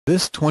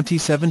This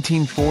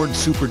 2017 Ford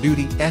Super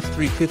Duty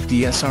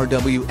F-350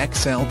 Srw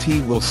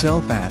XLT will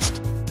sell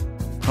fast.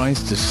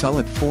 Priced to sell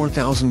at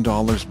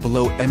 $4,000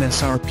 below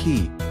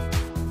MSRP.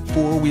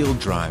 Four-wheel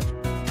drive.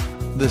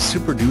 The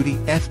Super Duty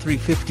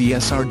F-350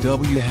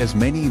 Srw has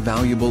many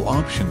valuable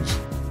options.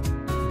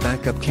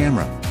 Backup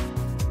camera,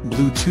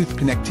 Bluetooth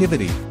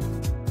connectivity,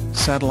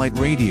 satellite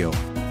radio,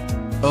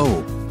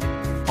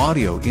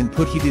 audio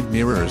input, heated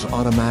mirrors,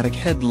 automatic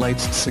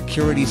headlights,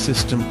 security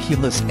system,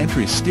 keyless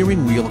entry,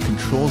 steering wheel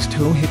controls,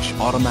 tow hitch,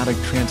 automatic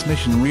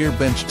transmission, rear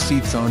bench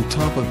seats. On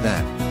top of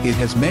that, it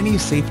has many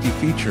safety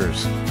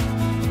features.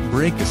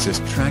 Brake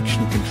assist,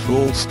 traction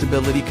control,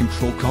 stability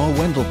control. Call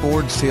Wendle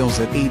Ford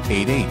Sales at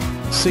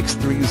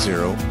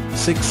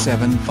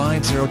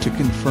 888-630-6750 to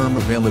confirm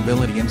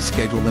availability and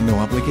schedule a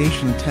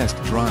no-obligation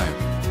test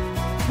drive.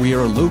 We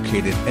are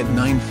located at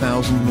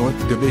 9000 North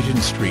Division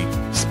Street,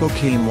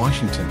 Spokane,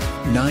 Washington,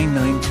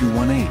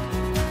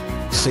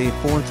 99218. Save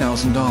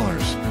 $4,000,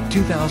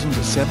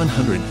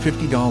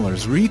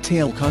 $2,750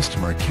 retail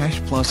customer cash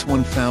plus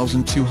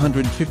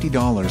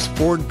 $1,250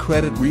 Ford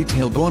credit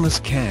retail bonus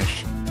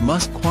cash.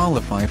 Must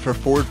qualify for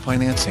Ford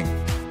financing.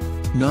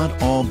 Not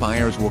all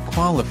buyers will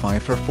qualify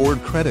for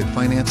Ford credit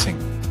financing.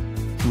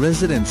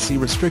 Residency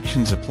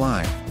restrictions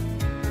apply.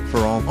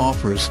 For all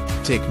offers,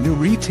 take new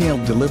retail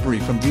delivery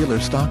from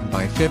dealer stock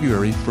by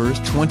February 1,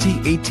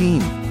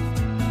 2018.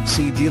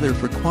 See dealer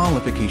for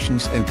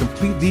qualifications and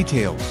complete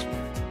details.